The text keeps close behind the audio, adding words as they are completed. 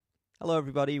Hello,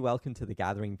 everybody. Welcome to the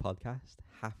Gathering Podcast.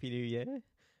 Happy New Year.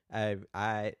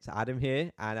 It's Adam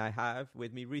here, and I have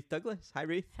with me Ruth Douglas. Hi,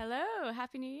 Ruth. Hello,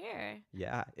 Happy New Year.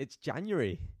 Yeah, it's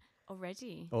January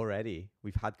Already.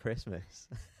 We've had Christmas.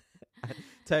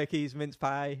 Turkeys, mince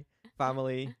pie,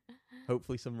 family,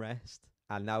 hopefully some rest.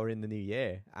 And now we're in the new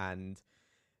year, and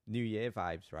New Year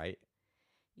vibes, right?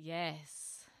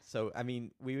 Yes. So, I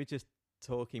mean, we were just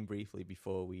talking briefly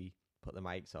before we put the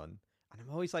mics on. And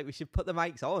I'm always like, we should put the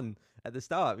mics on at the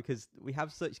start because we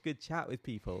have such good chat with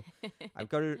people. I've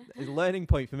got a learning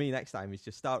point for me next time is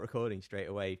just start recording straight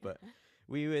away. But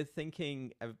we were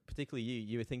thinking, particularly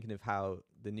you were thinking of how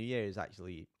the new year is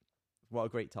actually, what a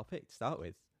great topic to start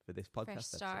with for this podcast. Fresh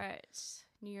start,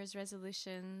 New Year's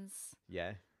resolutions.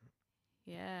 Yeah.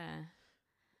 Yeah.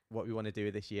 What we want to do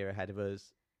with this year ahead of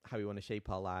us, how we want to shape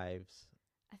our lives.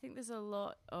 I think there's a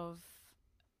lot of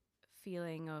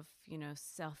feeling of,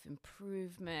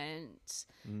 self-improvement,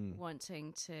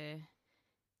 wanting to,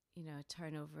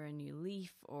 turn over a new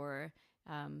leaf or,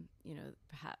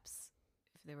 perhaps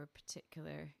if there were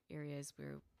particular areas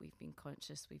where we've been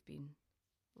conscious, we've been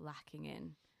lacking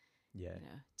in,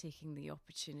 taking the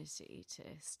opportunity to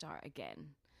start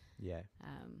again. Yeah.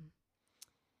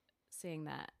 Saying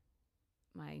that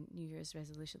my New Year's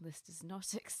resolution list is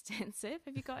not extensive.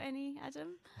 Have you got any,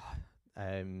 Adam?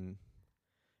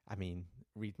 I mean,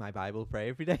 read my Bible, pray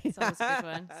every day. It's always a good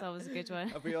one. It's always a good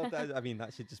one. We all do. I mean,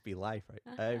 that should just be life, right?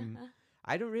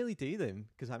 I don't really do them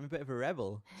because I'm a bit of a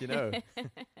rebel, do you know?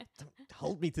 Don't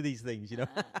hold me to these things, you know?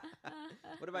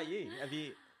 What about you?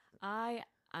 I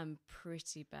am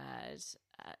pretty bad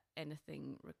at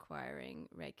anything requiring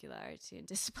regularity and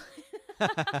discipline.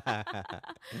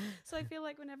 So I feel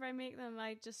like whenever I make them,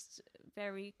 I just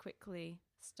very quickly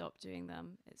stop doing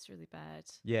them. It's really bad.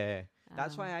 Yeah,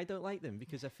 that's why I don't like them,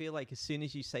 because I feel like as soon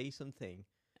as you say something,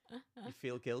 you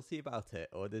feel guilty about it,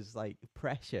 or there's like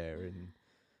pressure, and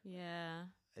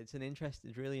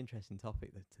it's really interesting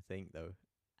topic to think though.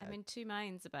 I'm in two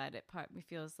minds about it. Part of me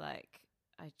feels like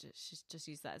I should just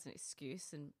use that as an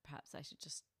excuse, and perhaps I should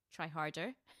just try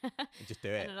harder. Just do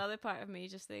it. And another part of me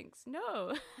just thinks,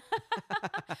 no.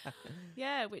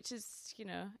 Yeah, which is,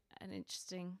 an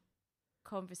interesting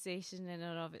conversation in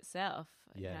and of itself.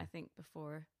 Yeah. I think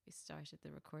before we started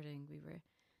the recording, we were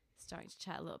starting to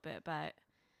chat a little bit about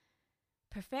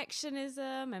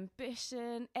perfectionism,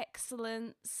 ambition,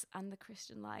 excellence, and the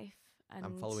Christian life.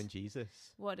 And following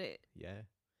Jesus. What it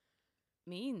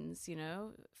means,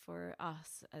 for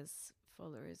us as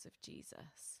followers of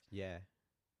Jesus. Yeah.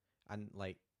 And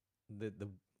like the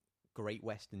great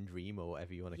Western dream, or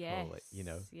whatever you want to call it,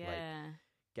 Yeah. Like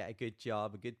get a good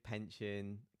job, a good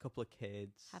pension, a couple of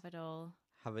kids. Have it all,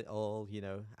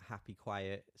 a happy,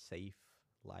 quiet, safe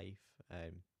life.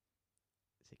 Is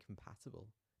it compatible?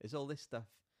 Is all this stuff?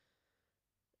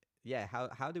 Yeah.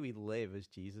 How do we live as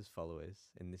Jesus followers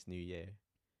in this new year,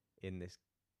 in this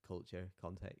culture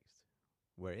context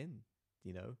we're in,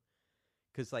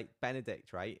 Because like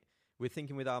Benedict, right? We're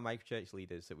thinking with our microchurch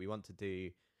leaders that we want to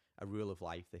do a rule of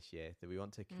life this year, that we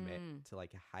want to commit to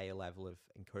like a higher level of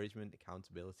encouragement,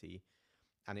 accountability,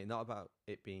 and it's not about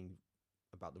it being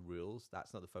about the rules.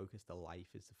 That's not the focus. The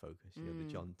life is the focus.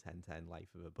 The John 10:10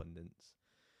 life of abundance.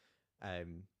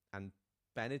 And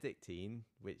Benedictine,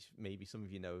 which maybe some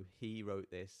of you know, he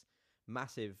wrote this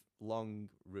massive long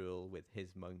rule with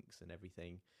his monks and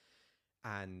everything.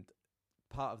 And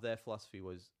part of their philosophy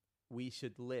was we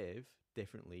should live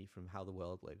differently from how the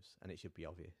world lives, and it should be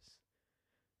obvious.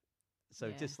 So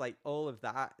just like all of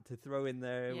that to throw in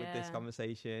there with this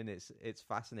conversation, it's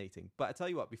fascinating. But I tell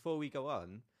you what, before we go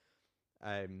on,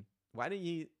 why don't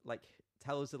you like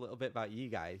tell us a little bit about you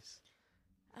guys?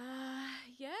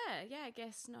 I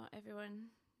guess not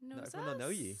everyone knows us. Not everyone know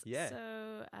you. Yeah.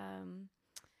 So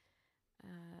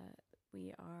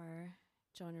we are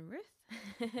John and Ruth,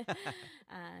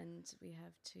 and we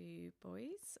have two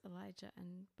boys, Elijah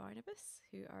and Barnabas,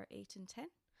 who are 8 and 10,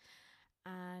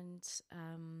 and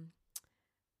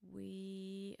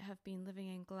we have been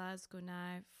living in Glasgow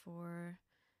now for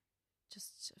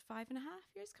just 5.5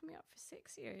 years, coming up for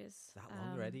 6 years. That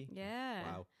long already? Yeah.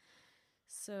 Wow.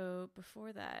 So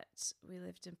before that, we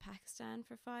lived in Pakistan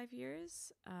for 5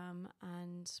 years,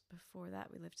 and before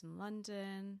that, we lived in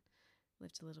London.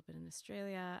 Lived a little bit in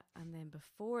Australia, and then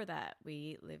before that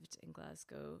we lived in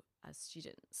Glasgow as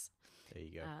students. There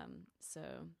you go.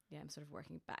 So I'm sort of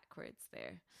working backwards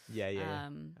there. Yeah.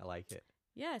 I like it.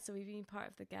 Yeah, so we've been part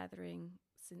of the gathering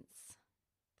since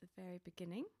the very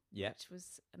beginning, which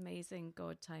was amazing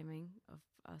God timing of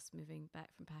us moving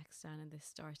back from Pakistan and this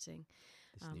starting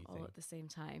all at the same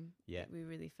time. Yeah. We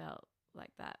really felt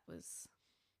like that was,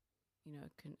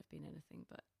 couldn't have been anything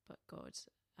but God.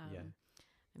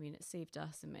 I mean, it saved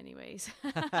us in many ways.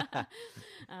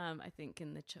 I think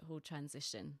in the whole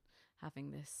transition,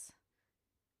 having this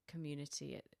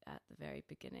community at the very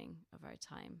beginning of our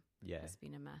time has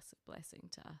been a massive blessing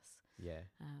to us. Yeah.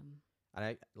 And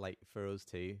I like for us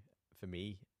too, for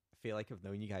me, I feel like I've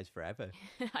known you guys forever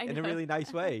in a really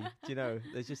nice way. Do you know,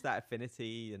 there's just that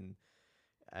affinity, and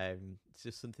it's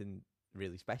just something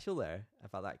really special there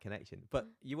about that connection. But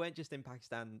you weren't just in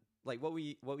Pakistan. Like, what were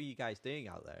you guys doing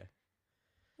out there?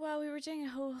 Well, we were doing a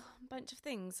whole bunch of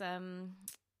things.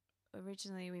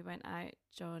 Originally, we went out.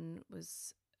 John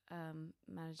was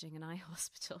managing an eye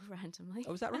hospital randomly.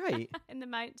 Oh, was that right? In the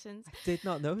mountains. I did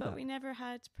not know that. But we never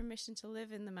had permission to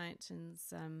live in the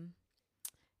mountains.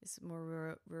 It's a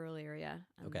more rural area.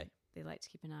 And okay. They like to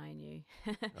keep an eye on you.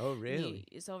 Oh, really?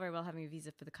 It's all very well having a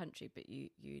visa for the country, but you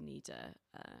need a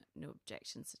no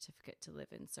objection certificate to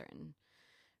live in certain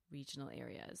regional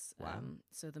areas. Wow.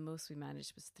 So the most we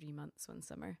managed was 3 months one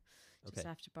summer, just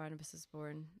after Barnabas was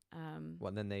born.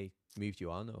 And then they moved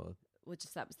you on, or? Well,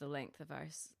 just that was the length of our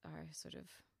sort of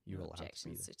no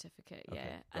objection certificate. Okay.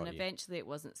 Yeah. And eventually it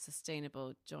wasn't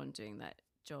sustainable, John doing that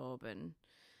job and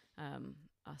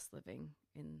us living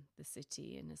in the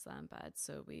city in Islamabad.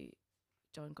 So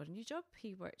John got a new job.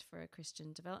 He worked for a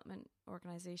Christian development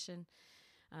organization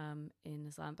in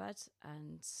Islamabad,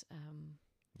 and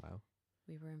wow.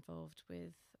 We were involved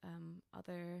with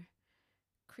other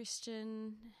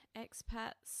Christian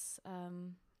expats,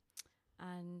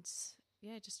 and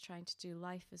just trying to do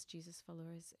life as Jesus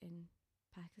followers in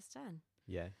Pakistan.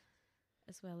 Yeah.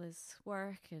 As well as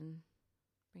work and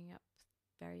bringing up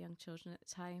very young children at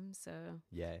the time. So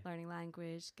learning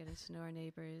language, getting to know our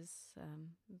neighbours,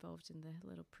 involved in the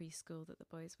little preschool that the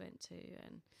boys went to,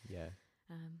 and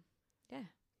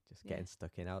just getting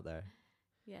stuck in out there.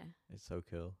 Yeah. It's so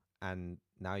cool. And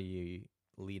now you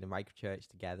lead a microchurch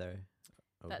together.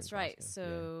 That's right.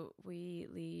 So we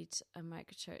lead a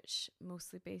microchurch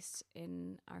mostly based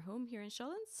in our home here in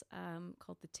Shawlands,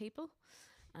 called The Table.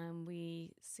 And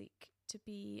we seek to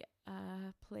be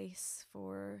a place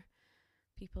for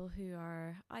people who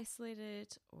are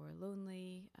isolated or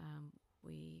lonely.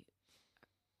 We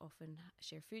often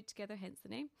share food together, hence the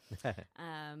name,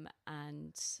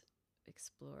 and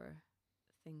explore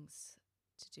things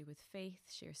to do with faith,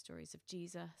 share stories of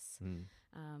Jesus.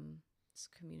 It's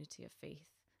a community of faith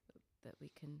that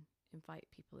we can invite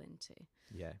people into.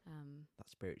 Yeah. That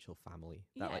spiritual family,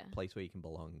 that like place where you can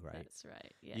belong, right? That's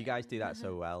right. Yeah. You guys do that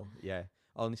so well. Yeah.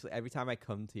 Honestly, every time I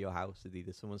come to your house, it's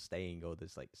either someone's staying or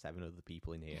there's like 7 other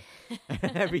people in here.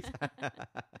 Every time.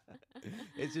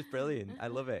 It's just brilliant. I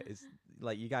love it. It's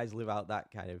like you guys live out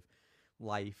that kind of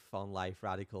life on life,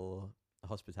 radical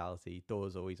hospitality,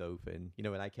 doors always open. You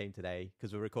know, when I came today,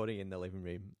 because we're recording in the living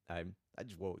room, I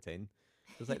just walked in.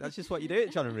 I was like, that's just what you do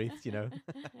at John and Ruth, you know.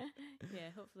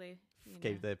 Yeah, hopefully.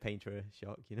 Gave the painter a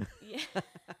shock, you know. Yeah. So,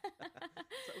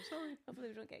 sorry. Hopefully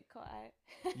we don't get caught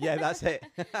out. Yeah, that's it.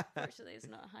 Fortunately, it's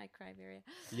not a high crime area.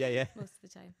 Yeah. Most of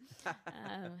the time.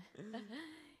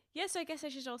 So I guess I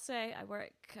should also say I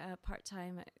work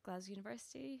part-time at Glasgow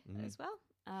University as well.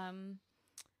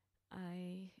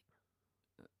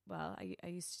 I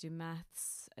used to do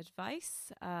maths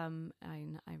advice. I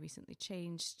recently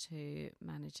changed to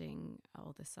managing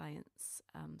all the science,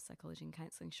 psychology and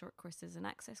counselling short courses and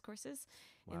access courses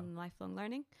in lifelong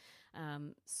learning.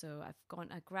 So I feel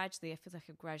like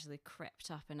I've gradually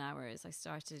crept up in hours. I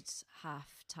started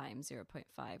half time, 0.5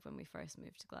 when we first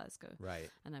moved to Glasgow. Right.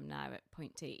 And I'm now at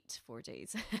 0.8, 4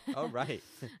 days. Oh, right.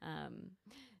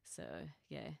 So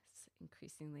it's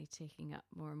increasingly taking up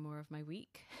more and more of my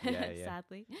week, yeah.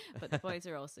 sadly. But the boys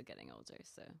are also getting older,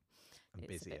 so it's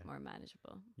busier. A bit more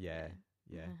manageable. Yeah.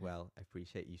 Well, I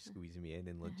appreciate you squeezing me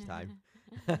in lunchtime.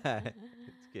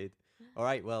 It's good. All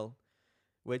right. Well,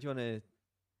 where do you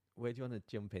want to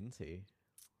jump into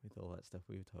with all that stuff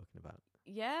we were talking about?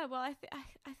 Yeah. Well, I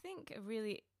think a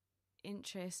really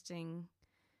interesting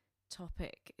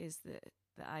topic is the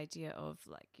idea of,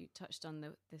 like you touched on,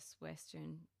 this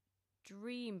Western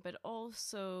dream, but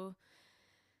also,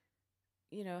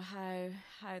 you know, how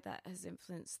that has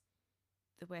influenced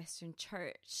the Western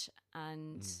church,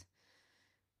 and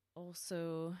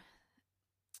also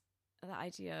the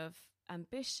idea of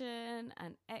ambition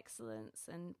and excellence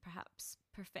and perhaps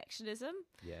perfectionism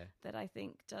that I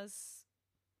think does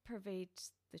pervade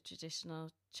the traditional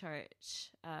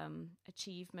church,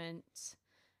 achievement,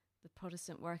 the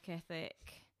Protestant work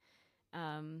ethic,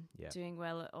 doing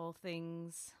well at all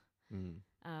things,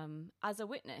 as a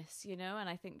witness, you know. And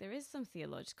I think there is some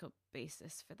theological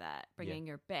basis for that, bringing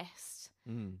your best,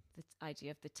 the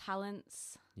idea of the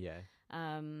talents, you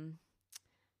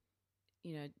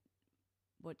know,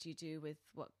 what do you do with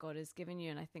what God has given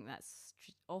you? And I think that's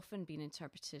often been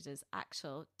interpreted as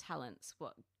actual talents.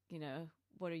 What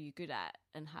are you good at,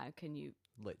 and how can you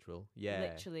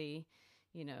literally,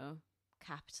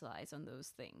 capitalize on those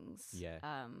things? Yeah.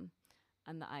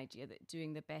 And the idea that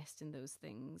doing the best in those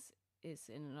things is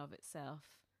in and of itself,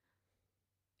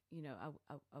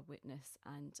 a witness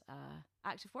and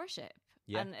act of worship.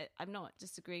 Yeah. And I'm not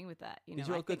disagreeing with that. These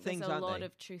are all good things, there's a lot they?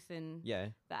 of truth in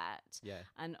that. Yeah.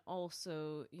 And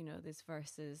also, there's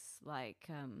verses like,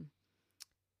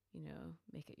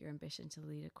 make it your ambition to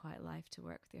lead a quiet life, to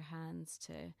work with your hands,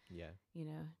 to,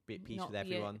 be at peace with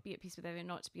everyone. Be at peace with everyone,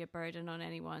 not to be a burden on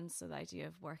anyone. So the idea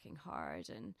of working hard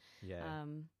and,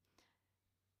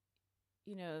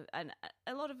 and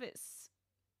a lot of it's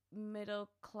middle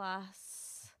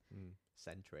class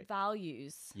centric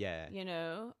values. Yeah.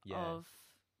 Of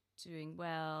doing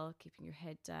well, keeping your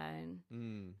head down.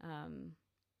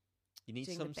 You need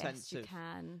doing some the best sense you of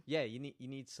can. Yeah, you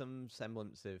need some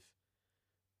semblance of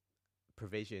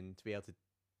provision to be able to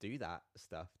do that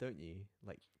stuff, don't you?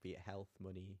 Like, be it health,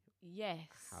 money, yes,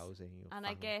 housing, or and family,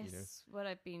 I guess what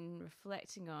I've been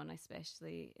reflecting on,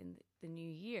 especially in the new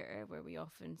year, where we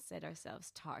often set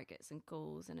ourselves targets and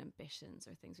goals and ambitions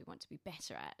or things we want to be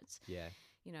better at. Yeah.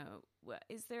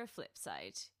 Is there a flip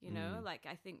side? Like,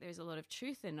 I think there's a lot of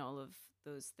truth in all of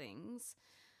those things.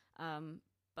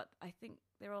 But I think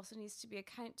there also needs to be a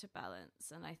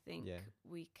counterbalance. And I think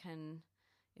we can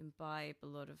imbibe a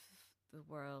lot of the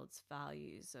world's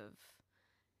values of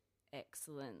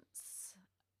excellence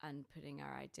and putting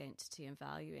our identity and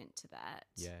value into that.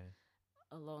 Yeah.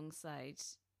 Alongside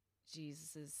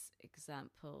Jesus's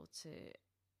example to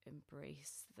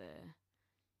embrace the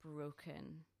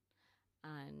broken,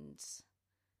 and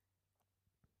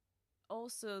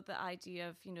also the idea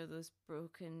of, those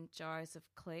broken jars of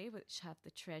clay which have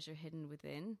the treasure hidden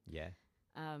within. Yeah.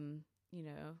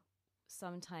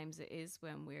 Sometimes it is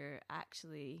when we're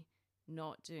actually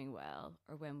not doing well,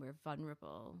 or when we're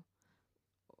vulnerable,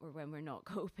 or when we're not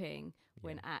coping,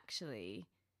 when actually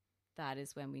that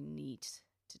is when we need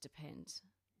to depend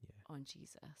on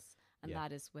Jesus. And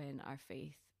that is when our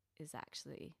faith is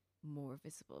actually more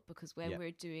visible, because when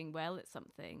we're doing well at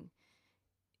something,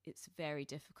 it's very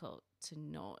difficult to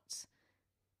not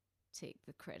take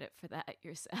the credit for that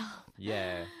yourself.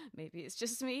 Yeah. Maybe it's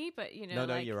just me, but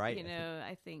no, you're right.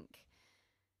 I think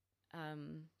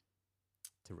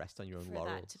to rest on your own for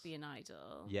laurels, that to be an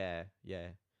idol. Yeah.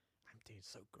 I'm doing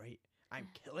so great. I'm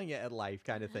killing it at life,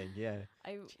 kind of thing. Yeah.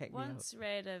 I once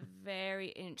read a very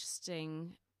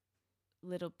interesting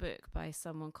little book by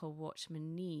someone called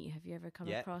Watchman Nee. Have you ever come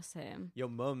across him? Your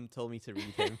mum told me to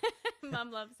read him.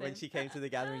 Mum loves him. When she came to the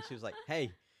gathering, she was like,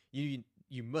 "Hey, you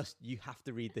have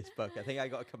to read this book." I think I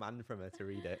got a command from her to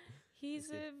read it.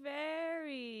 He's a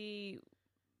very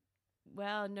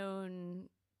well-known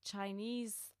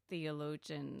Chinese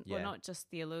theologian. Well, not just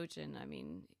theologian. I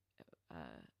mean, a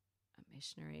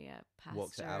missionary, a pastor,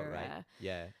 walks it out, right?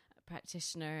 a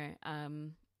practitioner.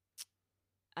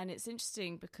 And it's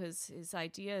interesting because his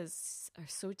ideas are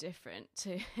so different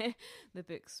to the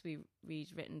books we read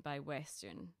written by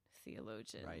Western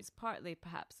theologians. Right. Partly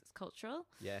perhaps it's cultural.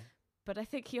 Yeah. But I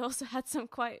think he also had some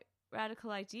quite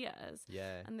radical ideas.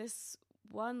 Yeah. And this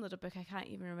one little book, I can't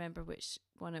even remember which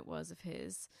one it was of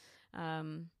his,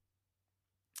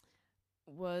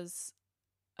 was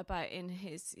about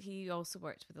he also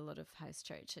worked with a lot of house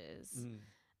churches.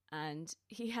 And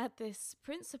he had this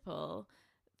principle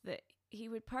that he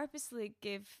would purposely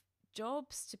give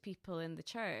jobs to people in the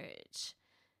church,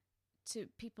 to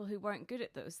people who weren't good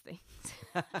at those things.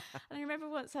 And I remember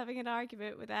once having an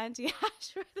argument with Andy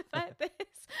Ashworth about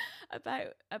this,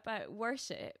 about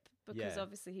worship, because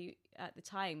obviously he, at the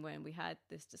time when we had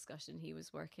this discussion, he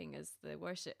was working as the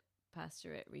worship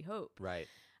pastor at Rehope. Right.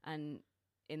 And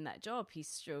in that job, he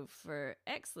strove for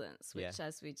excellence, which,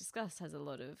 as we discussed, has a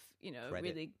lot of, credit.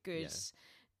 Really good,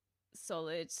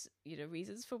 solid,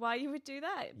 reasons for why you would do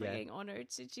that. Bringing honor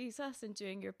to Jesus and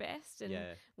doing your best and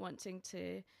wanting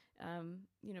to,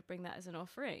 bring that as an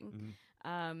offering.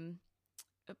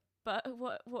 But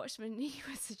what Watchman Nee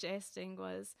was suggesting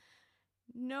was,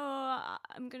 no,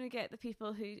 I'm going to get the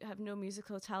people who have no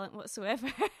musical talent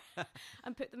whatsoever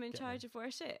and put them in charge of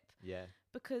worship. Yeah.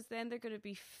 Because then they're going to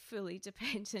be fully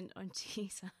dependent on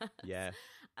Jesus. Yeah.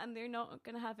 And they're not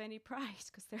going to have any pride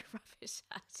because they're rubbish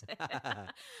at it.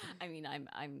 I mean,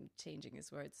 I'm changing his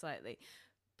words slightly.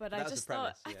 But I just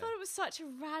thought it was such a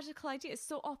radical idea. It's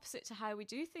so opposite to how we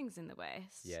do things in the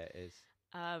West. Yeah, it is.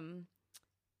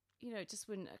 It just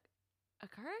wouldn't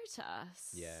occur to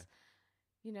us. Yeah.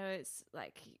 It's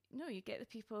like, no, you get the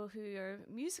people who are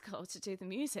musical to do the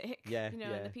music. Yeah.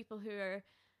 And the people who are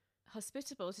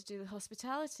hospitable to do the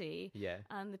hospitality, Yeah.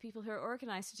 and the people who are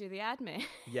organized to do the admin.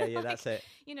 Yeah, yeah, that's it.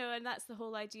 You know, and that's the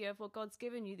whole idea of, well, God's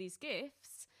given you these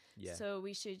gifts, Yeah. so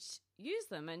we should use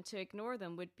them, and to ignore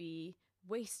them would be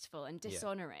wasteful and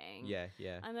dishonoring. Yeah,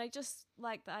 yeah. And I just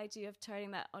like the idea of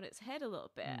turning that on its head a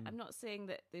little bit. I'm not saying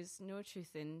that there's no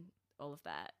truth in all of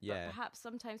that, Yeah. but perhaps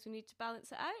sometimes we need to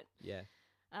balance it out. Yeah.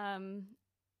 And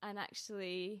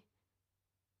actually,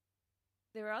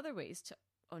 there are other ways to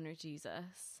honor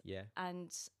Jesus. Yeah.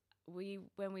 And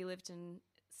when we lived in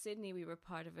Sydney, we were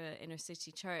part of an inner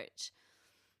city church.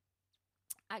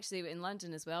 Actually, in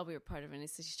London as well, we were part of an inner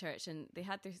city church, and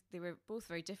they were both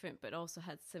very different, but also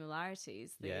had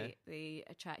similarities. They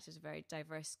attracted a very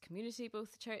diverse community,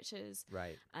 both the churches,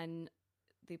 Right. and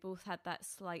they both had that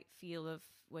slight feel of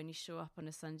when you show up on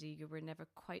a Sunday, you were never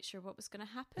quite sure what was going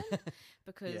to happen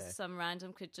because some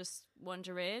random could just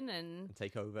wander in and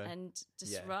take over and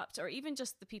disrupt, or even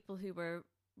just the people who were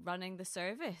running the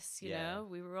service. You know,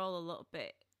 we were all a little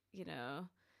bit, you know,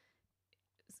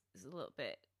 it was a little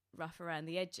bit rough around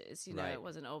the edges. You know, it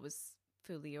wasn't always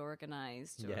fully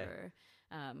organized. Or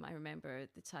I remember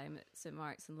the time at St.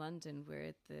 Mark's in London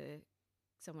where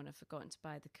someone had forgotten to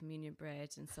buy the communion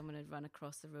bread, and someone had run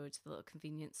across the road to the little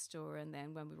convenience store, and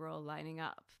then when we were all lining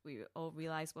up, we all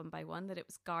realised one by one that it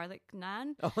was garlic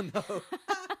naan. Oh no.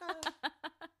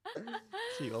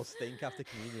 So you all stink after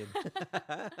communion.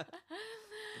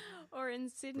 Or in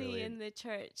Sydney, Brilliant. in the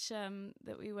church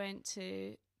that we went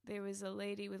to, there was a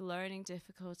lady with learning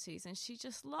difficulties, and she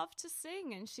just loved to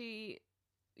sing, and she,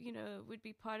 you know, would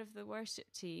be part of the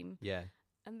worship team. Yeah.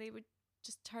 And they would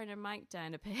just turn her mic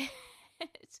down a bit.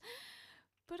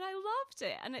 But I loved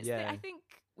it, and I think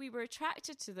we were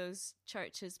attracted to those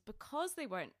churches because they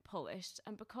weren't polished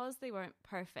and because they weren't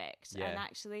perfect. And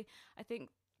actually, I think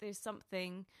there's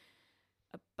something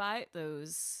about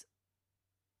those,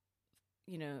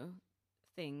 you know,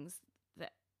 things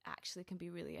that actually can be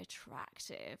really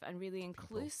attractive and really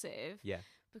inclusive. Yeah.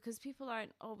 Because people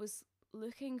aren't always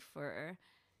looking for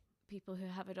people who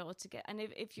have it all together. And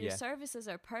if your services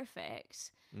are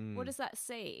perfect, what does that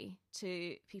say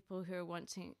to people who are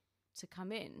wanting to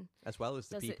come in? As well as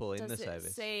the people in the service. Does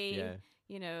it say,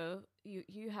 you know,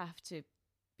 you have to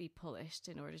be polished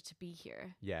in order to be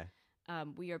here? Yeah.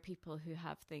 We are people who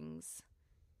have things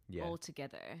all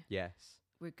together. Yes.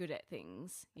 We're good at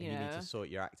things. You You know? need to sort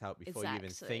your act out before you even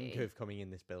think of coming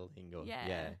in this building. Or,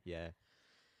 yeah.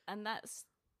 And that's,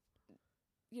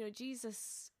 you know,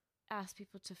 Jesus asked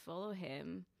people to follow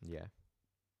him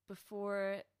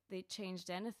before they changed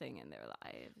anything in their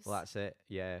lives. Well, that's it.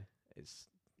 Yeah. It's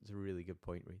a really good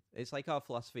point, Ruth. It's like our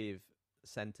philosophy of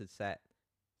centered set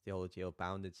theology or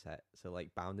bounded set. So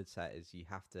like bounded set is you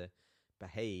have to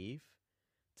behave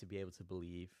to be able to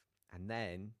believe, and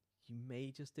then you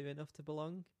may just do enough to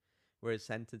belong. Whereas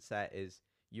centered set is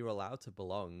you're allowed to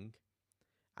belong,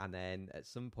 and then at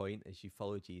some point as you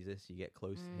follow Jesus, you get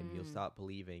close to him, you'll start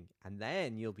believing, and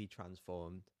then you'll be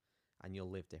transformed and you'll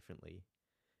live differently.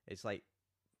 It's like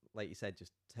you said,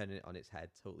 just turning it on its head,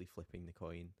 totally flipping the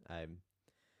coin.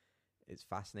 It's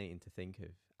fascinating to think of.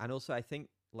 And also I think,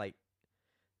 like,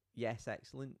 yes,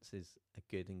 excellence is a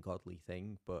good and godly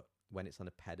thing, but when it's on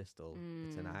a pedestal,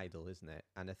 it's an idol, isn't it?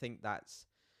 And I think that's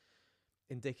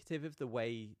indicative of the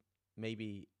way,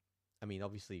 maybe, I mean,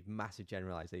 obviously massive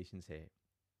generalizations here,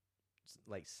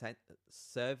 like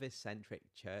service-centric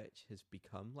church has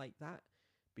become like that.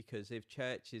 Because if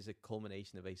church is a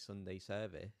culmination of a Sunday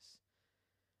service,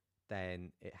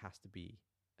 then it has to be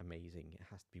amazing. It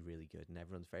has to be really good. And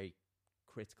everyone's very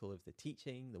critical of the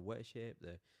teaching, the worship,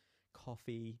 the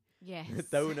coffee, the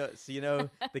donuts, you know,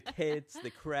 the kids, the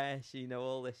creche, you know,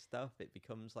 all this stuff. It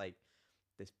becomes like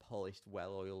this polished,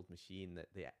 well-oiled machine that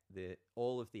the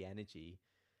all of the energy,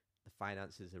 the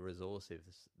finances, the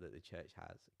resources that the church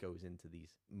has goes into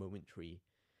these momentary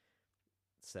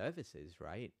services,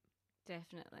 right?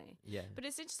 Definitely. Yeah. But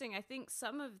it's interesting. I think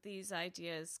some of these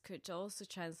ideas could also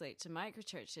translate to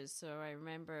microchurches. So I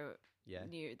remember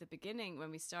near the beginning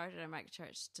when we started our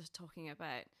microchurch, just talking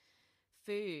about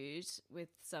food with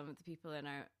some of the people in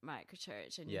our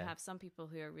microchurch. And you have some people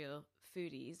who are real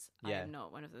foodies. I am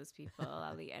not one of those people.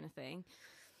 I'll eat anything.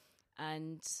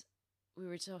 And we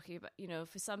were talking about, you know,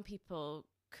 for some people,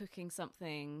 cooking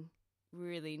something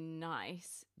really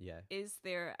nice is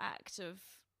their act of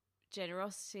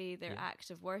generosity, their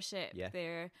act of worship,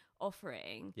 their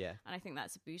offering. And I think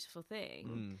that's a beautiful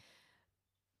thing.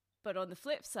 But on the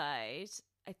flip side,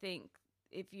 I think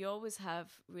if you always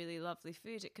have really lovely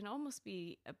food, it can almost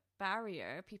be a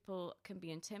barrier. People can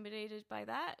be intimidated by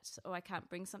that. Oh, I can't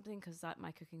bring something because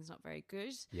my cooking's not very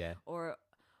good. Or,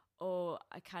 oh,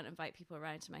 I can't invite people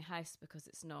around to my house because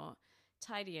it's not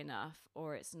tidy enough,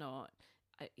 or it's not,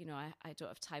 I don't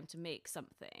have time to make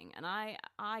something. And I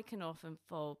can often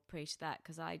fall prey to that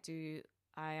because I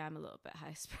am a little bit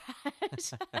house proud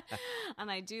and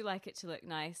I do like it to look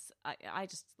nice. I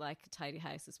just like a tidy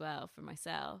house as well for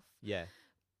myself. Yeah.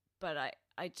 But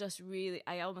I just really,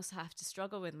 I almost have to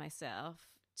struggle with myself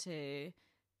to,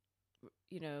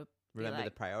 Remember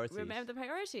the priorities. Remember the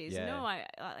priorities. Yeah. No, I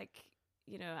like,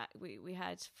 we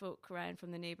had folk around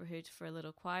from the neighbourhood for a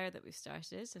little choir that we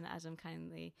started, and Adam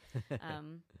kindly I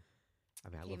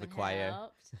love came the and choir.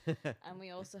 helped. And we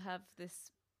also have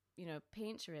this,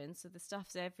 painter in, so the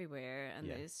stuff's everywhere, and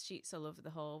there's sheets all over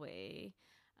the hallway.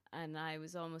 And I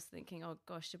was almost thinking, oh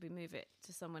gosh, should we move it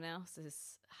to someone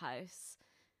else's house?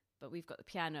 But we've got the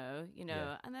piano, and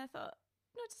I thought,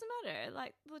 no, it doesn't matter.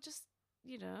 Like, we'll just,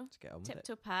 get on with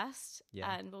tiptoe past,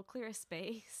 and we'll clear a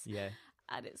space. Yeah.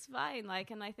 And it's fine.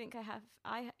 Like, and I think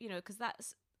because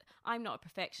I'm not a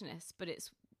perfectionist, but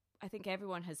I think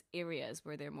everyone has areas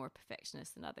where they're more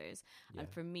perfectionist than others. Yeah. And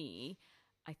for me,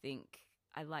 I think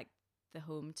I like the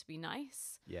home to be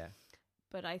nice. Yeah.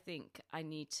 But I think I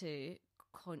need to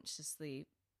consciously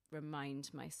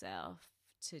remind myself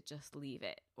to just leave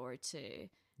it, or to,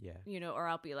 or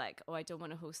I'll be like, oh, I don't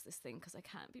want to host this thing because I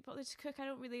can't be bothered to cook. I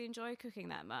don't really enjoy cooking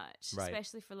that much,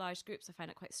 especially for large groups. I find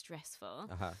it quite stressful,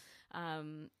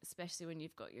 especially when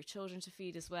you've got your children to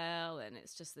feed as well, and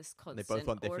it's just this constant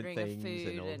ordering of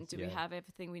food and do we have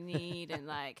everything we need, and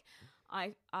like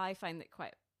I find that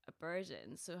quite a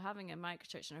burden. So having a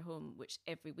microchurch in our home, which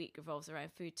every week revolves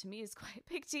around food, to me is quite a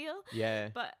big deal. Yeah.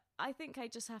 But I think I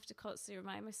just have to constantly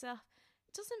remind myself,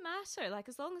 it doesn't matter. Like,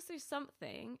 as long as there's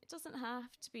something, it doesn't have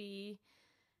to be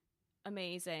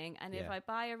amazing. And if I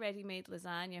buy a ready-made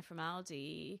lasagna from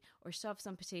Aldi or shove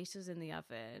some potatoes in the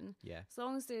oven, as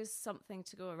long as there's something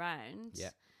to go around,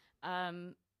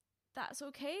 that's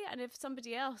okay. And if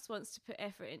somebody else wants to put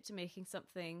effort into making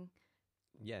something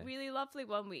really lovely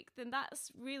one week, then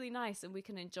that's really nice, and we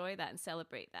can enjoy that and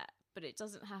celebrate that. But it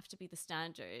doesn't have to be the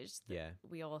standards that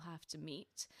we all have to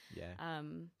meet.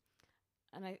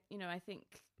 And I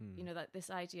think that this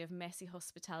idea of messy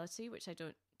hospitality, which I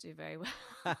don't do very well,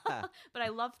 but I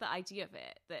love the idea of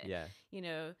it, that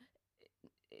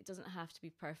it doesn't have to be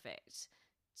perfect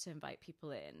to invite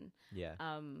people in.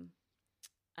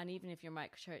 And even if your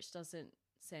microchurch doesn't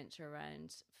center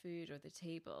around food or the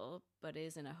table, but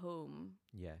is in a home,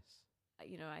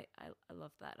 I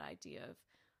love that idea of,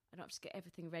 I don't have to get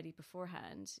everything ready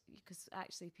beforehand, because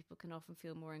actually people can often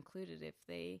feel more included if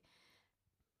they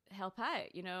help out.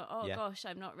 Gosh,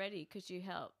 I'm not ready, could you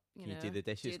help, you do the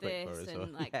dishes quick for us,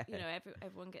 and like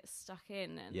everyone gets stuck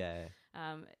in, and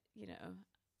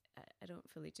I don't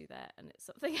fully do that, and it's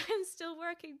something I'm still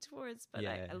working towards, but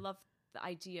I love the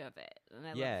idea of it, and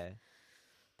I love,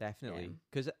 definitely,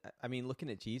 because I mean, looking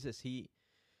at Jesus, he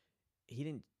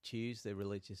didn't choose the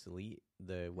religious elite,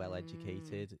 the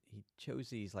well-educated. He chose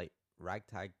these like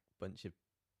ragtag bunch of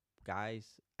guys,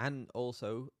 and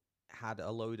also had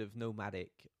a load of nomadic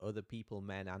other people,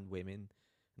 men and women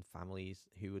and families,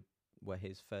 who were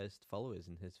his first followers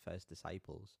and his first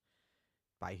disciples,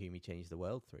 by whom he changed the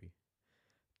world through.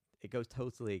 It goes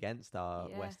totally against our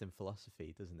Western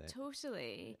philosophy, doesn't it?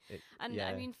 Totally. I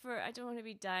mean, I don't want to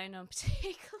be down on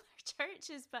particular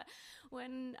churches, but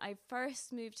when I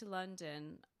first moved to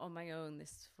London on my own,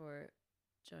 this before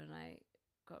John and I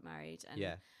got married,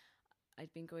 and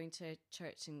I'd been going to a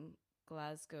church in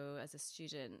Glasgow as a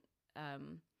student,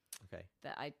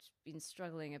 that I'd been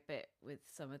struggling a bit with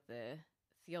some of the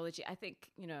theology. I think,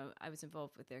 I was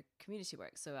involved with their community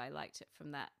work, so I liked it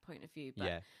from that point of view,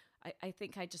 but I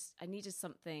think I needed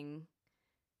something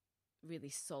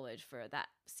really solid for that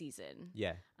season.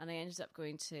 And I ended up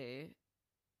going to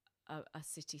a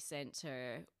city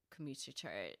centre commuter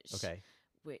church.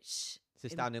 Which... Is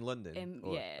this down in London?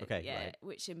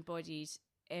 Which embodied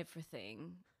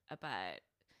everything about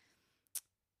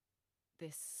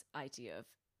this idea of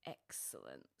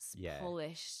excellence.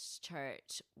 Polished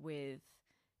church with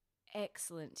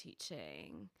excellent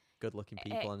teaching. Good-looking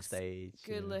people on stage.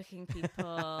 Good-looking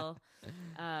people.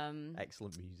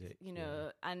 Excellent music.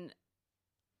 And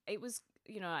it was,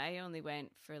 I only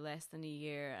went for less than a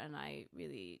year, and I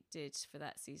really did, for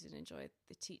that season, enjoy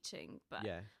the teaching. But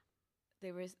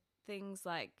there were things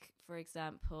like, for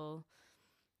example,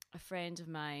 a friend of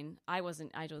mine, I'd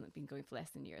only been going for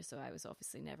less than a year, so I was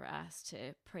obviously never asked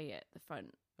to pray at the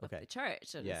front of the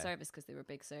church or the service, because they were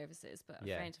big services, but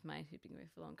a friend of mine who'd been going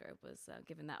for longer was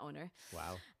given that honour.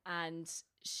 Wow. And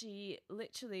she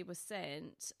literally was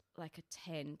sent like a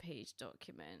 10-page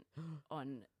document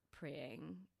on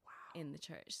praying in the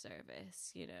church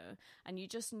service, you know, and you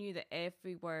just knew that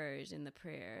every word in the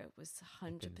prayer was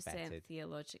 100%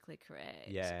 theologically correct.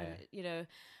 Yeah. And, you know,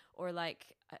 or like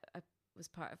I was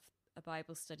part of a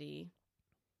Bible study.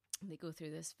 They go through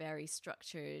this very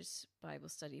structured Bible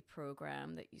study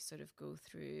program that you sort of go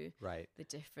through the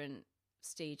different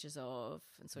stages of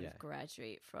and sort of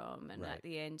graduate from. And at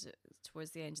the end,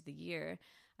 towards the end of the year,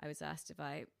 I was asked if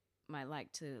I might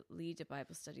like to lead a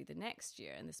Bible study the next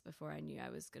year. And this before I knew I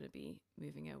was going to be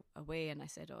moving away. And I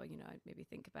said, oh, you know, I'd maybe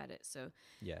think about it. So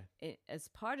as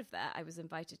part of that, I was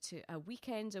invited to a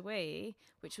weekend away,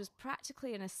 which was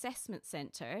practically an assessment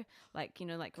center, like, you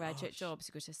know, like graduate jobs,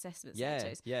 you go to assessment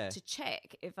centers to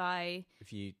check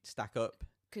if you stack up.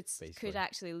 Could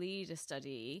actually lead a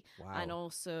study. And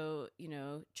also, you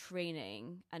know,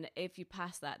 training. And if you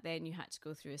pass that, then you had to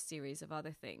go through a series of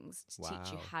other things to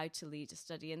teach you how to lead a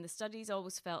study. And the studies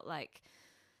always felt like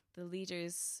the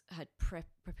leaders had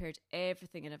prepared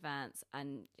everything in advance,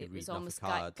 and it was almost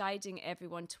guiding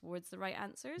everyone towards the right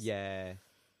answers. Yeah.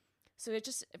 So it's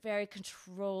just very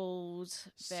controlled,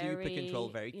 super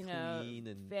controlled, very clean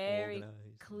and very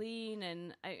organized. Clean,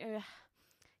 and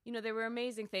you know, there were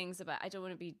amazing things about, I don't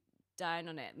want to be down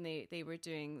on it. And they were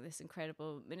doing this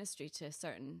incredible ministry to a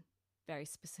certain very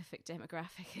specific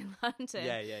demographic in London.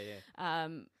 Yeah.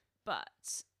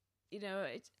 But, you know,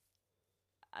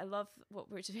 I love what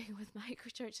we're doing with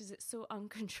microchurches. It's so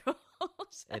uncontrolled.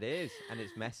 It is. And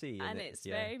it's messy. And it's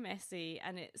very messy.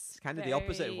 And it's kind of the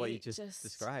opposite of what you just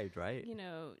described, right? You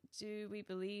know, do we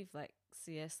believe, like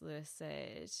C.S. Lewis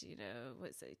said, you know,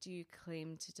 do you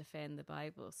claim to defend the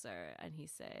Bible, sir? And he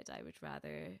said, I would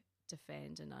rather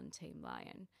defend an untamed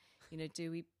lion. You know,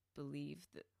 do we believe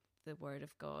that the word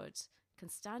of God can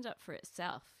stand up for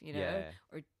itself, you know,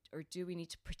 or do we need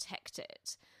to protect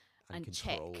it and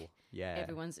control. check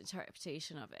everyone's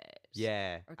interpretation of it?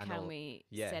 Yeah. Or can we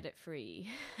set it free?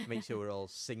 Make sure we're all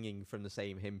singing from the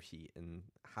same hymn sheet and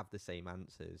have the same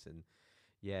answers. And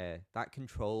that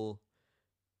control,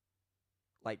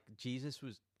 like Jesus'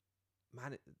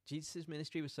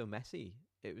 ministry was so messy.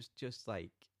 It was just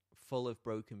like full of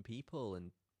broken people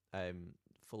and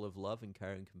full of love and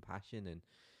care and compassion. And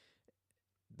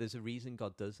there's a reason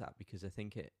God does that, because I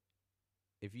think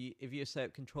if you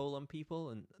assert control on people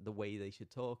and the way they should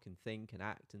talk and think and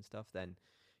act and stuff, then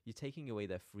you're taking away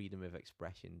their freedom of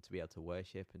expression to be able to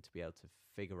worship and to be able to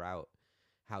figure out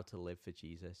how to live for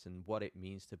Jesus and what it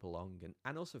means to belong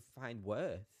and also find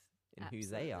worth in who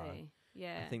they are.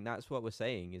 Yeah. I think that's what we're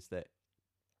saying, is that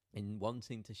in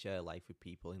wanting to share life with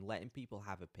people, in letting people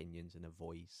have opinions and a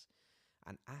voice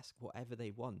and ask whatever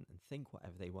they want and think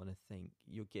whatever they want to think,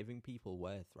 you're giving people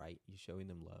worth, right? You're showing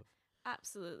them love.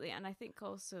 Absolutely. And I think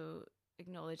also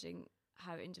acknowledging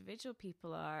how individual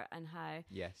people are and how,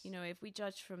 you know, if we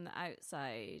judge from the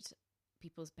outside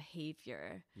people's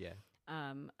behavior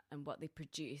and what they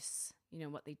produce, you know,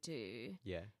 what they do,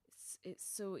 it's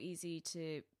so easy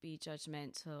to be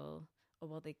judgmental. Oh,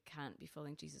 well, they can't be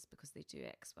following Jesus because they do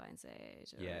X, Y, and Z.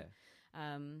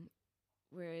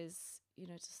 Whereas, you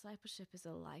know, discipleship is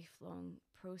a lifelong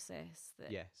process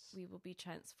that we will be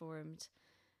transformed,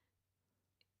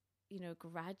 you know,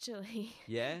 gradually.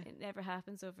 It never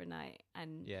happens overnight.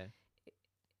 And,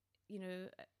 you know,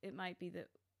 it might be that,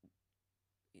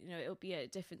 you know, it'll be at a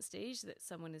different stage that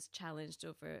someone is challenged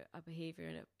over a behavior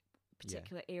in a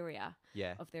particular area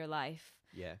of their life.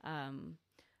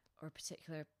 Or a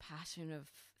particular pattern of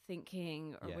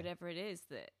thinking or whatever it is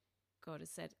that God has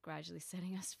said gradually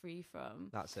setting us free from.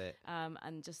 That's it.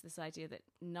 And just this idea that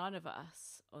none of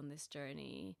us on this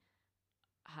journey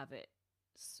have it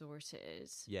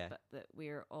sorted, but that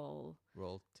we're all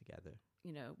together,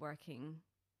 you know, working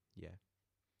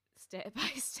step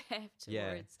by step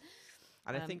towards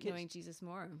and I think knowing Jesus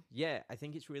more. I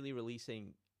think it's really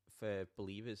releasing for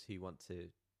believers who want to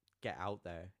get out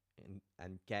there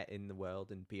and get in the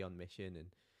world and be on mission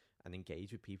and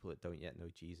engage with people that don't yet know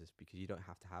Jesus, because you don't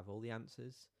have to have all the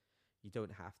answers. You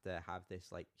don't have to have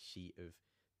this like sheet of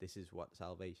this is what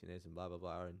salvation is and blah, blah,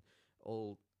 blah. And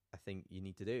all I think you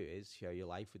need to do is share your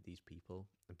life with these people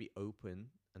and be open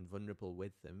and vulnerable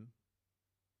with them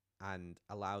and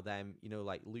allow them, you know,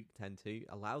 like Luke 10:2,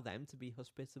 allow them to be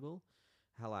hospitable,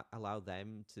 allow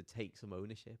them to take some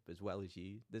ownership as well as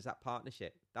you. There's that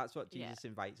partnership. That's what Jesus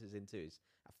invites us into, is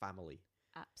a family.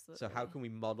 Absolutely. So how can we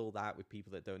model that with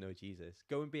people that don't know Jesus?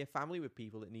 Go and be a family with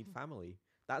people that need family.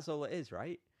 That's all it is,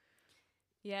 right?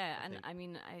 Yeah, I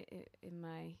mean, in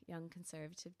my young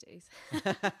conservative days,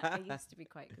 I used to be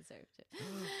quite conservative,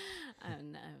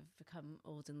 and I've become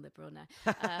old and liberal now.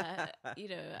 You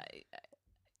know,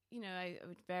 I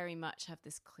would very much have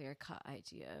this clear-cut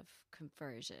idea of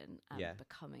conversion and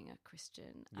becoming a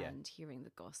Christian and hearing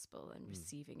the gospel and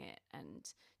receiving it and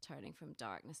turning from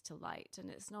darkness to light. And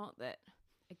it's not that,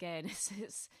 again,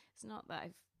 it's not that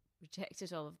I've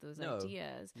rejected all of those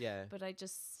ideas, but I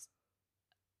just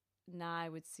now I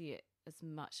would see it as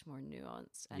much more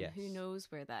nuanced. And who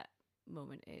knows where that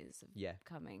moment is of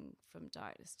coming from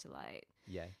darkness to light.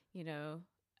 It's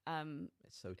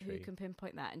so true. Who can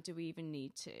pinpoint that, and do we even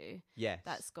need to? Yes,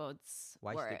 that's God's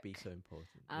why work. Should it be so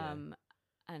important?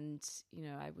 And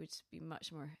I would be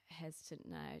much more hesitant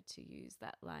now to use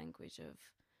that language of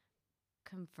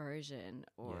conversion,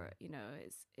 or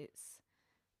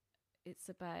it's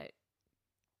about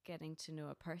getting to know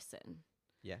a person,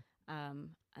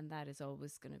 and that is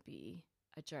always going to be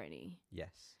a journey.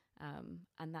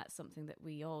 And that's something that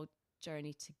we all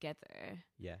journey together,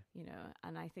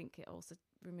 and I think it also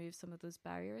removes some of those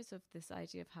barriers of this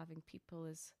idea of having people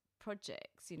as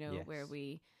projects, where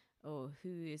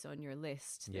who is on your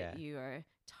list that you are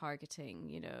targeting,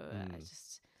 it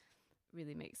just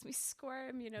really makes me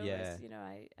squirm,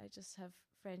 I just have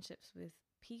friendships with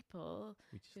people.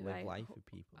 We just live life with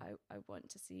people. I want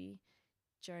to see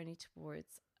journey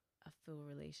towards a full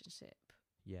relationship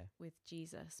with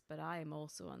Jesus, but I am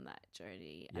also on that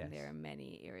journey, and there are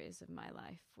many areas of my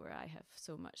life where I have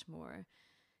so much more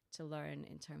to learn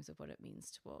in terms of what it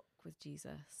means to walk with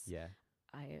Jesus.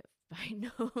 I have by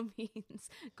no means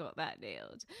got that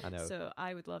nailed. I know. So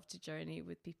I would love to journey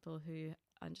with people who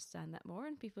understand that more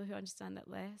and people who understand that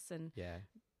less, and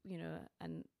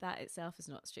and that itself is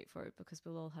not straightforward because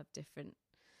we'll all have different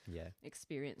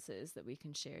experiences that we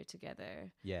can share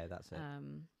together. That's it.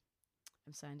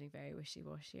 I'm sounding very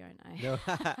wishy-washy, aren't I? No,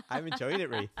 I'm enjoying it,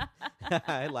 Ruth.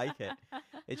 I like it.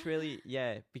 It's really,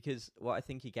 because what I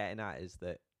think you're getting at is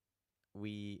that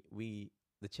the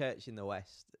church in the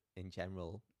West in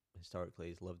general, historically,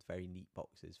 has loved very neat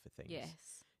boxes for things.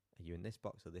 Yes. Are you in this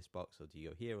box or this box, or do you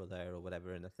go here or there or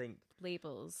whatever? And I think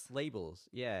labels,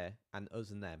 and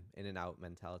us and them, in and out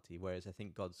mentality. Whereas I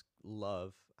think God's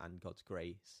love and God's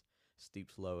grace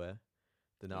stoops lower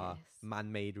than our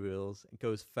man-made rules. It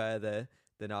goes further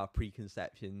than our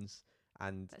preconceptions.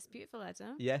 And that's beautiful,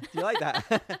 Adam. Yeah, do you like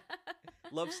that?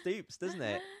 Love stoops, doesn't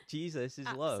it? Jesus is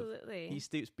love. Absolutely. He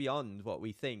stoops beyond what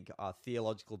we think our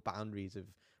theological boundaries of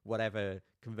whatever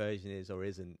conversion is or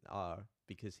isn't are,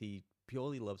 because he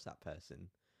purely loves that person,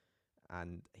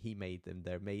 and he made them.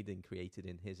 They're made and created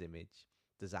in his image,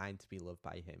 designed to be loved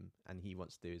by him, and he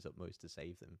wants to do his utmost to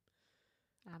save them.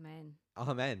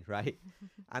 Amen, right?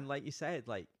 And like you said,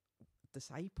 like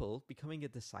becoming a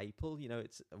disciple,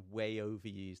 it's a way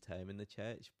overused term in the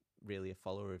church, really a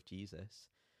follower of Jesus.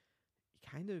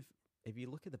 If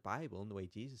you look at the Bible and the way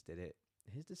Jesus did it,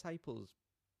 his disciples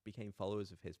became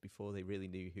followers of his before they really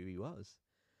knew who he was.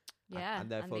 Yeah, and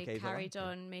therefore they carried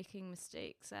on making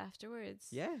mistakes afterwards.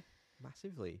 Yeah,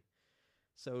 massively.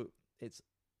 So it's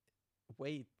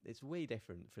way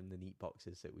different from the neat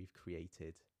boxes that we've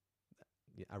created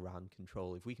around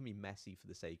control. If we can be messy for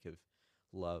the sake of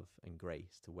love and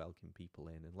grace to welcome people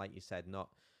in, and like you said, not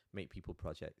make people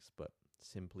projects, but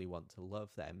simply want to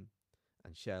love them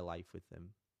and share life with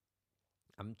them.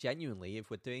 And genuinely, if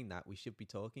we're doing that, we should be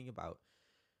talking about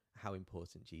how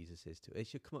important Jesus is to it. It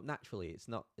should come up naturally. It's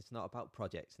not about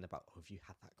projects and about, have you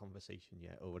had that conversation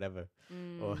yet, or whatever.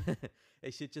 Or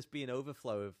it should just be an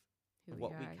overflow of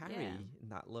what we carry, and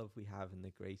that love we have, and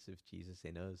the grace of Jesus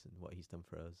in us, and what he's done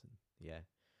for us. And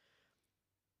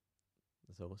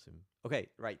that's awesome. Okay,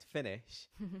 right, to finish,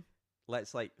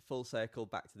 let's full circle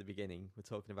back to the beginning. We're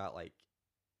talking about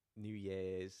New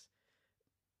Year's.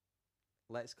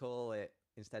 Let's call it,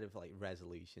 instead of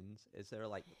resolutions, is there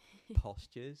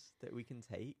postures that we can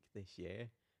take this year?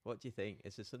 What do you think?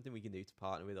 Is there something we can do to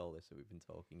partner with all this that we've been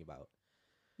talking about?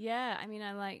 Yeah, I mean,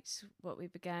 I liked what we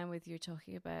began with. You're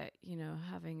talking about,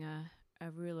 having a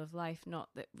rule of life, not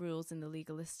that rules in the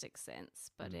legalistic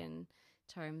sense, but in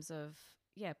terms of,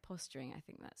 posturing. I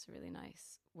think that's a really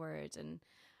nice word. And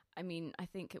I mean, I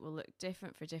think it will look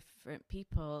different for different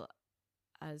people.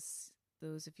 As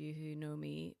those of you who know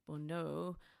me will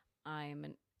know, I'm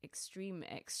an extreme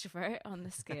extrovert on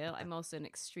the scale. I'm also an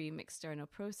extreme external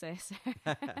processor.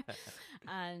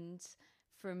 And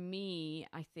for me,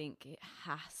 I think it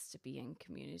has to be in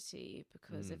community,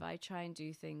 because if I try and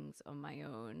do things on my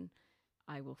own,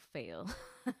 I will fail.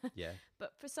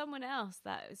 But for someone else,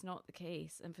 that is not the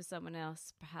case. And for someone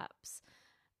else, perhaps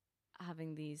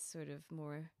having these sort of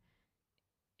more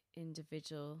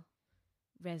individual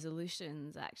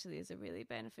resolutions actually is a really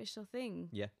beneficial thing.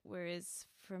 Whereas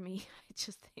for me, I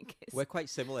just think we're quite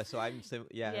similar. So I'm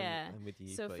I'm with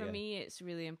you. So for me, it's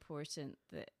really important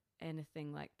that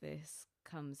anything like this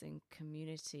comes in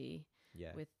community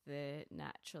Yeah. with the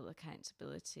natural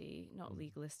accountability, not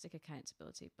legalistic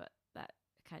accountability, but that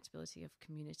accountability of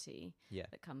community Yeah.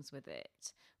 that comes with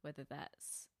it, whether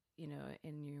that's, you know,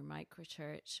 in your micro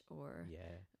church or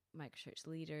micro church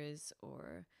leaders,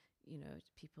 or, you know,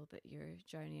 people that you're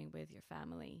journeying with, your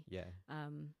family. Yeah.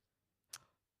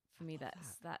 For me,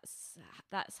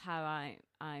 that's how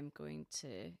I'm going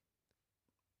to,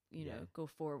 you know, go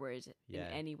forward in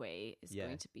any way, is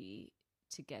going to be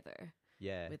together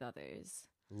with others.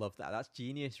 Love that. That's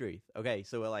genius, Ruth. Okay,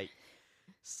 so we're like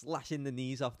slashing the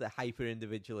knees off the hyper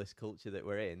individualist culture that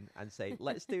we're in and say,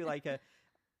 let's do like a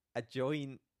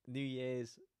joint New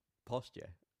Year's posture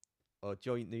or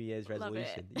joint New Year's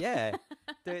resolution. Yeah.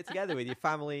 Do it together with your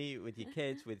family, with your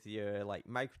kids, with your like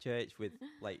micro church, with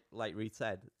like Ruth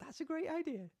said. That's a great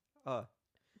idea. Oh,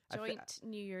 joint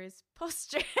New Year's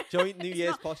posture. Joint New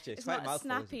Year's posture. It's not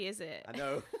snappy, is it? I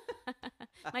know.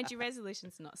 Mind you,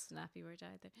 resolution's not a snappy word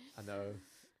either. I know.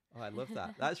 Oh, I love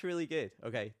that. That's really good.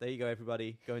 Okay, there you go,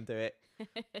 everybody. Go and do it.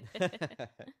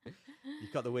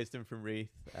 You've got the wisdom from Ruth.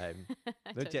 I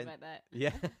talked about that.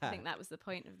 Yeah. I think that was the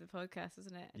point of the podcast,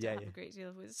 wasn't it? I don't have a great deal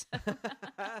of wisdom.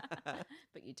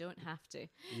 But you don't have to.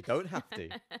 You don't have to.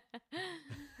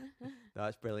 No,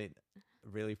 that's brilliant.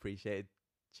 Really appreciated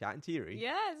chatting to you, Ruth.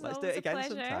 Yeah, let's do it again pleasure.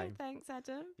 sometime. Thanks,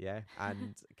 Adam. Yeah,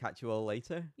 and catch you all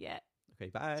later. Yeah. Okay,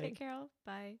 bye. Take care all.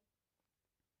 Bye.